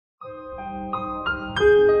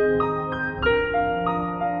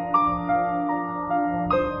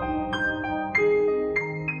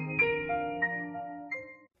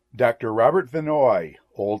Dr. Robert Vannoy,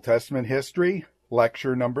 Old Testament History,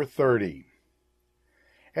 Lecture number 30.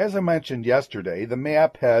 As I mentioned yesterday, the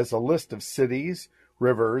map has a list of cities,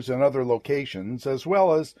 rivers, and other locations, as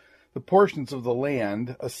well as the portions of the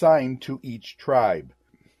land assigned to each tribe.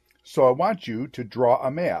 So I want you to draw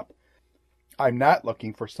a map. I'm not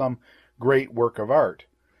looking for some great work of art,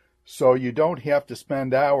 so you don't have to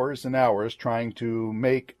spend hours and hours trying to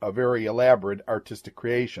make a very elaborate artistic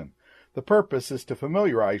creation. The purpose is to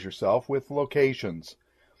familiarize yourself with locations.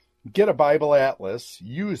 Get a Bible atlas,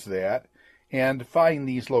 use that, and find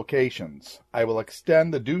these locations. I will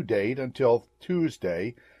extend the due date until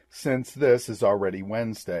Tuesday, since this is already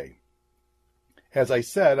Wednesday. As I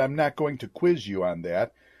said, I'm not going to quiz you on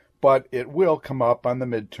that, but it will come up on the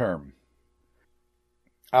midterm.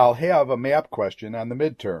 I'll have a map question on the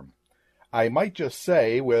midterm. I might just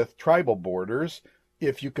say, with tribal borders,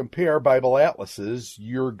 if you compare Bible atlases,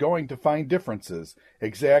 you're going to find differences,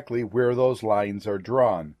 exactly where those lines are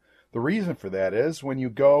drawn. The reason for that is, when you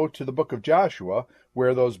go to the book of Joshua,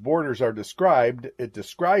 where those borders are described, it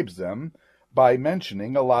describes them by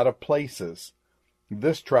mentioning a lot of places.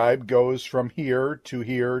 This tribe goes from here to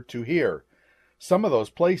here to here. Some of those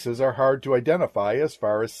places are hard to identify as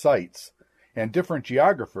far as sites, and different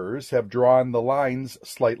geographers have drawn the lines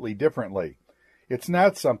slightly differently. It's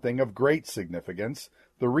not something of great significance.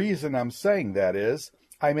 The reason I'm saying that is,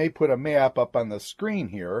 I may put a map up on the screen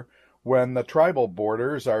here when the tribal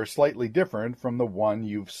borders are slightly different from the one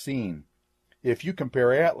you've seen. If you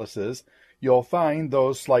compare atlases, you'll find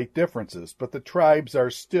those slight differences, but the tribes are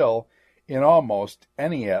still, in almost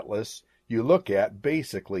any atlas you look at,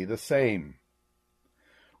 basically the same.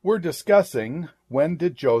 We're discussing, when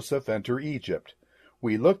did Joseph enter Egypt?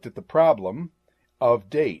 We looked at the problem of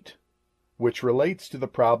date, which relates to the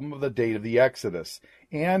problem of the date of the Exodus,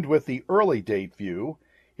 and with the early date view,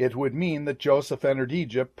 it would mean that Joseph entered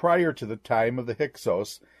Egypt prior to the time of the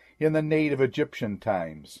Hyksos in the native Egyptian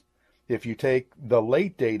times. If you take the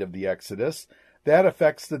late date of the Exodus, that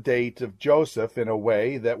affects the date of Joseph in a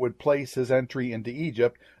way that would place his entry into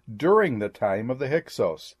Egypt during the time of the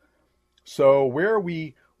Hyksos. So where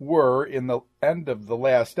we were in the end of the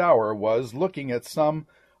last hour was looking at some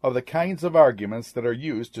of the kinds of arguments that are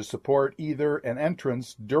used to support either an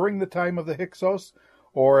entrance during the time of the Hyksos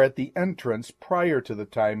or at the entrance prior to the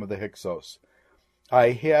time of the Hyksos.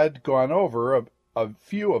 I had gone over a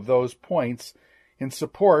few of those points in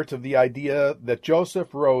support of the idea that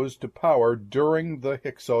Joseph rose to power during the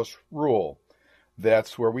Hyksos rule.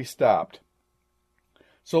 That's where we stopped.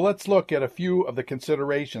 So let's look at a few of the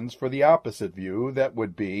considerations for the opposite view, that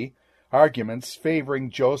would be arguments favoring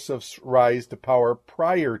Joseph's rise to power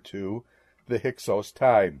prior to the Hyksos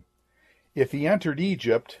time. If he entered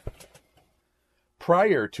Egypt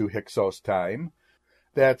prior to Hyksos time,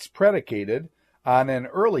 that's predicated on an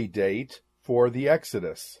early date for the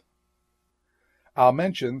Exodus. I'll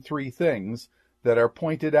mention three things that are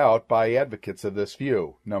pointed out by advocates of this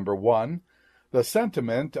view. Number one, the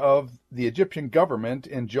sentiment of the Egyptian government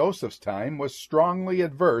in Joseph's time was strongly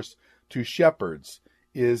adverse to shepherds,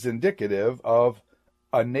 is indicative of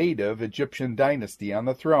a native Egyptian dynasty on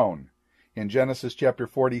the throne. In Genesis chapter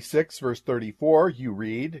 46, verse 34, you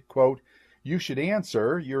read, quote, "You should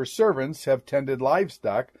answer, 'Your servants have tended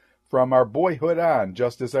livestock from our boyhood on,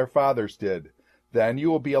 just as our fathers did.' Then you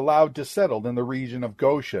will be allowed to settle in the region of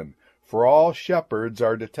Goshen, for all shepherds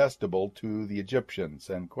are detestable to the Egyptians."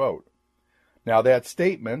 End quote. Now that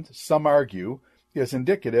statement, some argue, is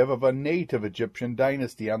indicative of a native Egyptian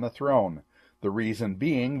dynasty on the throne, the reason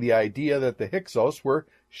being the idea that the Hyksos were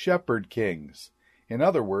shepherd kings. In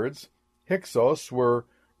other words, Hyksos were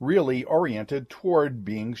really oriented toward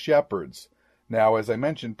being shepherds. Now, as I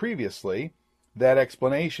mentioned previously, that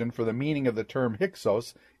explanation for the meaning of the term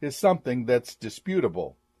Hyksos is something that's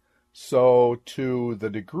disputable. So, to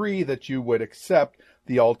the degree that you would accept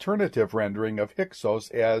the alternative rendering of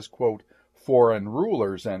Hyksos as, quote, foreign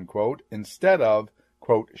rulers, end quote, instead of,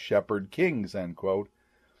 quote, shepherd kings, end quote,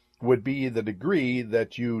 would be the degree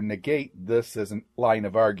that you negate this as a line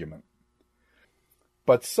of argument.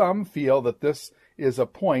 But some feel that this is a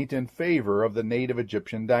point in favor of the native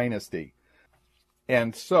Egyptian dynasty,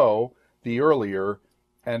 and so the earlier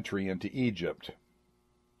entry into Egypt.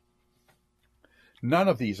 None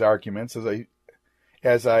of these arguments,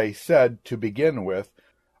 as I said to begin with,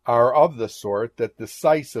 are of the sort that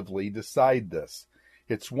decisively decide this.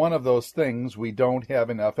 It's one of those things we don't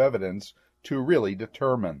have enough evidence to really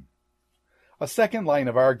determine. A second line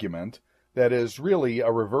of argument that is really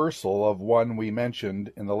a reversal of one we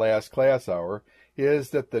mentioned in the last class hour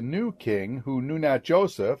is that the new king who knew not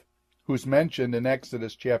Joseph, who's mentioned in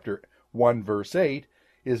Exodus chapter 1 verse 8,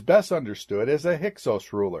 is best understood as a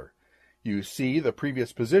Hyksos ruler. You see, the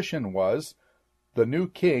previous position was the new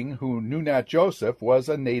king who knew not Joseph was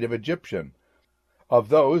a native Egyptian, of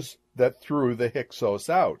those that threw the Hyksos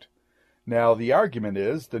out. Now the argument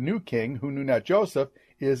is the new king who knew not Joseph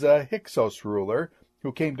is a Hyksos ruler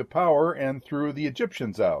who came to power and threw the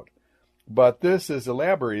Egyptians out. But this is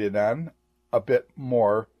elaborated on a bit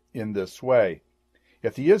more in this way.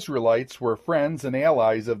 If the Israelites were friends and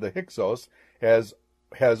allies of the Hyksos, as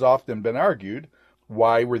has often been argued,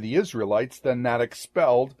 why were the Israelites then not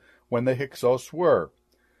expelled when the Hyksos were?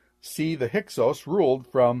 See, the Hyksos ruled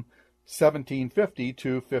from 1750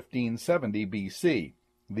 to 1570 BC.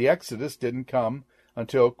 The Exodus didn't come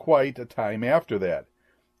until quite a time after that.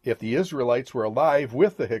 If the Israelites were alive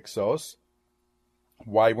with the Hyksos,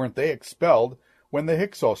 why weren't they expelled when the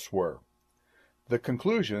Hyksos were? The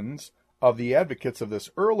conclusions of the advocates of this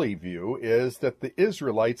early view is that the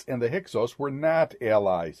Israelites and the Hyksos were not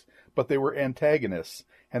allies, but they were antagonists,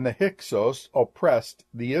 and the Hyksos oppressed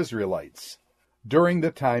the Israelites during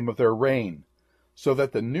the time of their reign, so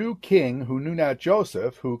that the new king who knew not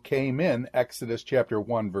Joseph, who came in Exodus chapter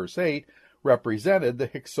 1 verse 8, represented the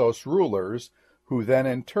Hyksos rulers, who then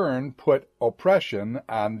in turn put oppression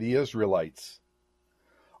on the Israelites.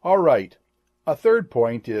 All right, a third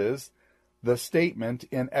point is the statement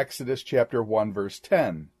in Exodus chapter 1 verse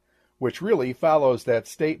 10, which really follows that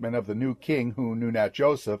statement of the new king who knew not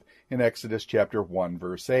Joseph in Exodus chapter 1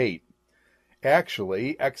 verse 8.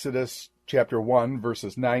 Actually, Exodus chapter 1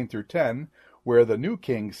 verses 9 through 10, where the new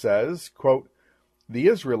king says, quote, "The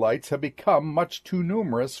Israelites have become much too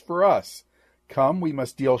numerous for us. Come, we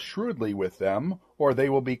must deal shrewdly with them, or they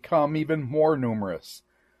will become even more numerous.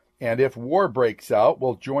 And if war breaks out,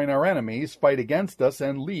 we'll join our enemies, fight against us,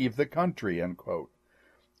 and leave the country," end quote.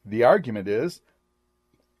 The argument is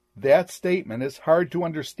that statement is hard to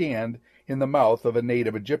understand in the mouth of a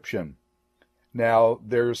native Egyptian. Now,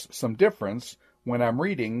 there's some difference when I'm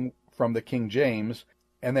reading from the King James,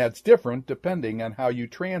 and that's different depending on how you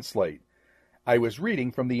translate. I was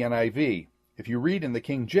reading from the NIV. If you read in the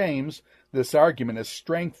King James, this argument is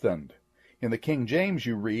strengthened. In the King James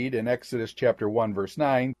you read in Exodus chapter 1 verse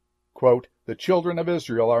 9, quote, "The children of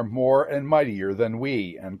Israel are more and mightier than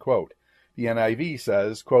we," end quote. The NIV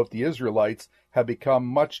says, quote, "The Israelites have become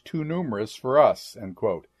much too numerous for us," end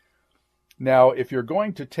quote. Now, if you're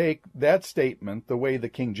going to take that statement the way the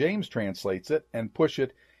King James translates it and push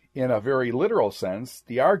it in a very literal sense,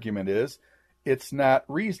 the argument is it's not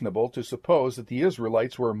reasonable to suppose that the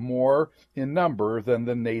Israelites were more in number than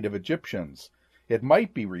the native Egyptians. It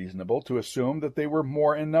might be reasonable to assume that they were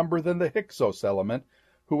more in number than the Hyksos element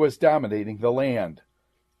who was dominating the land.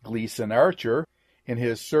 Gleason Archer, in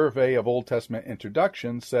his survey of Old Testament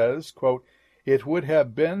introduction, says, quote, "It would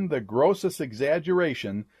have been the grossest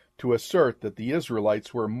exaggeration to assert that the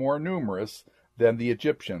Israelites were more numerous than the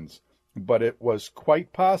Egyptians, but it was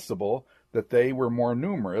quite possible that they were more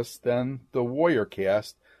numerous than the warrior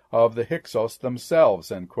caste of the Hyksos themselves,"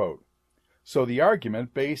 end quote. So the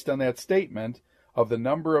argument based on that statement of the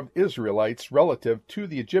number of Israelites relative to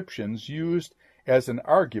the Egyptians used as an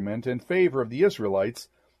argument in favor of the Israelites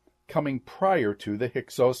coming prior to the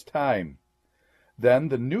Hyksos time. Then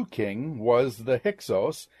the new king was the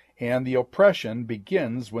Hyksos, and the oppression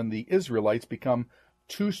begins when the Israelites become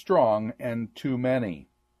too strong and too many.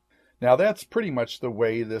 Now that's pretty much the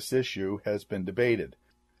way this issue has been debated.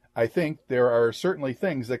 I think there are certainly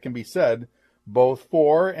things that can be said both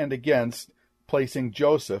for and against placing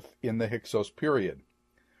Joseph in the Hyksos period.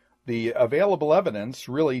 The available evidence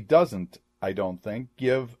really doesn't, I don't think,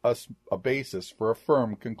 give us a basis for a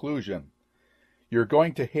firm conclusion. You're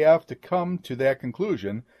going to have to come to that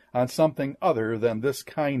conclusion on something other than this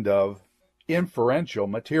kind of inferential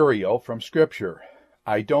material from Scripture.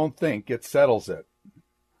 I don't think it settles it.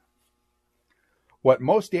 What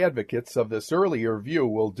most advocates of this earlier view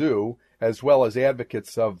will do, as well as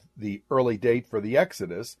advocates of the early date for the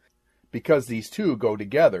Exodus, because these two go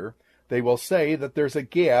together, they will say that there's a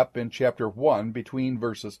gap in chapter 1 between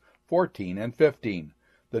verses 14 and 15.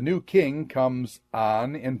 The new king comes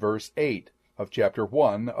on in verse 8 of chapter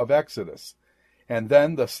 1 of Exodus. And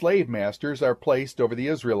then the slave masters are placed over the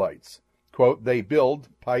Israelites. Quote, "They build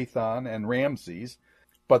Python and Ramses,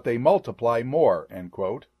 but they multiply more," end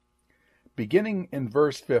quote. Beginning in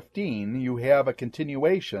verse 15, you have a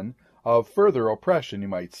continuation of further oppression, you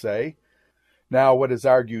might say. Now, what is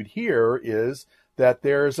argued here is that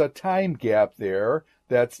there's a time gap there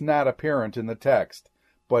that's not apparent in the text,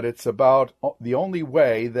 but it's about the only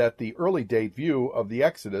way that the early date view of the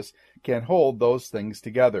Exodus can hold those things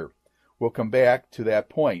together. We'll come back to that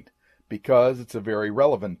point, because it's a very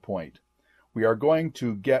relevant point. We are going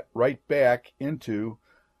to get right back into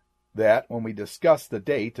that when we discuss the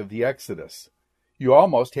date of the Exodus. You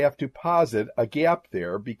almost have to posit a gap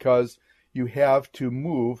there because you have to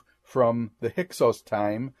move from the Hyksos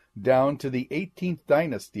time down to the 18th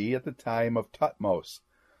dynasty at the time of Thutmose,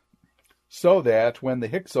 so that when the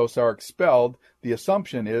Hyksos are expelled, the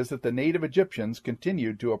assumption is that the native Egyptians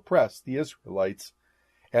continued to oppress the Israelites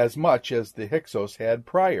as much as the Hyksos had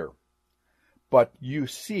prior. But you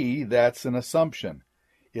see, that's an assumption.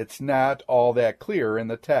 It's not all that clear in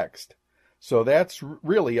the text. So that's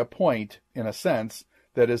really a point, in a sense,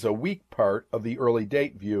 that is a weak part of the early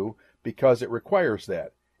date view because it requires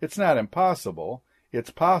that. It's not impossible. It's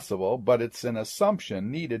possible, but it's an assumption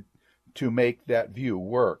needed to make that view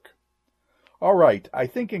work. All right, I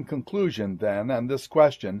think in conclusion then on this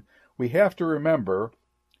question, we have to remember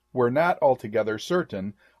we're not altogether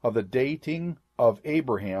certain of the dating of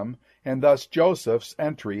Abraham and thus Joseph's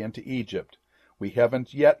entry into Egypt. We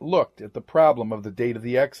haven't yet looked at the problem of the date of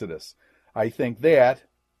the Exodus. I think that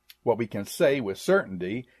what we can say with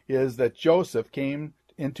certainty is that Joseph came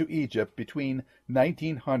into Egypt between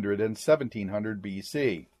 1900 and 1700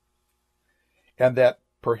 BC, and that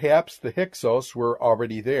perhaps the Hyksos were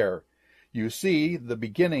already there. You see, the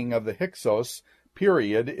beginning of the Hyksos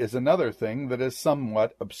period is another thing that is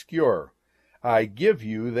somewhat obscure. I give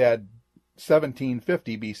you that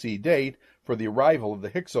 1750 BC date for the arrival of the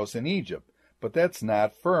Hyksos in Egypt, but that's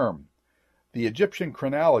not firm. The Egyptian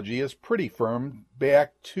chronology is pretty firm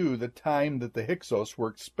back to the time that the Hyksos were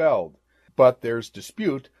expelled, but there's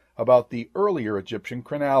dispute about the earlier Egyptian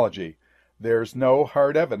chronology. There's no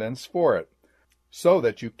hard evidence for it, so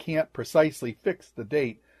that you can't precisely fix the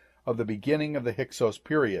date of the beginning of the Hyksos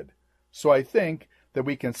period. So I think that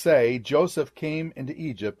we can say Joseph came into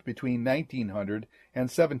Egypt between 1900 and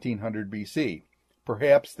 1700 BC.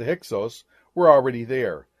 Perhaps the Hyksos were already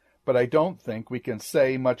there, but I don't think we can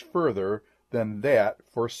say much further than that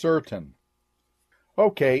for certain.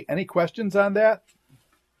 Okay, any questions on that?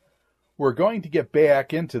 We're going to get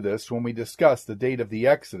back into this when we discuss the date of the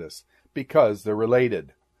Exodus, because they're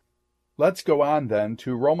related. Let's go on then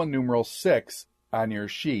to Roman numeral 6 on your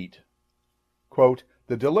sheet. Quote,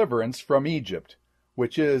 the deliverance from Egypt,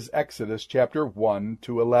 which is Exodus chapter 1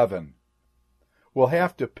 to 11. We'll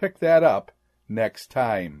have to pick that up next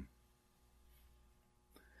time.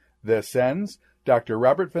 This ends Dr.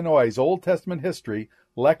 Robert Vannoy's Old Testament History,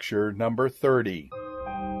 lecture number 30.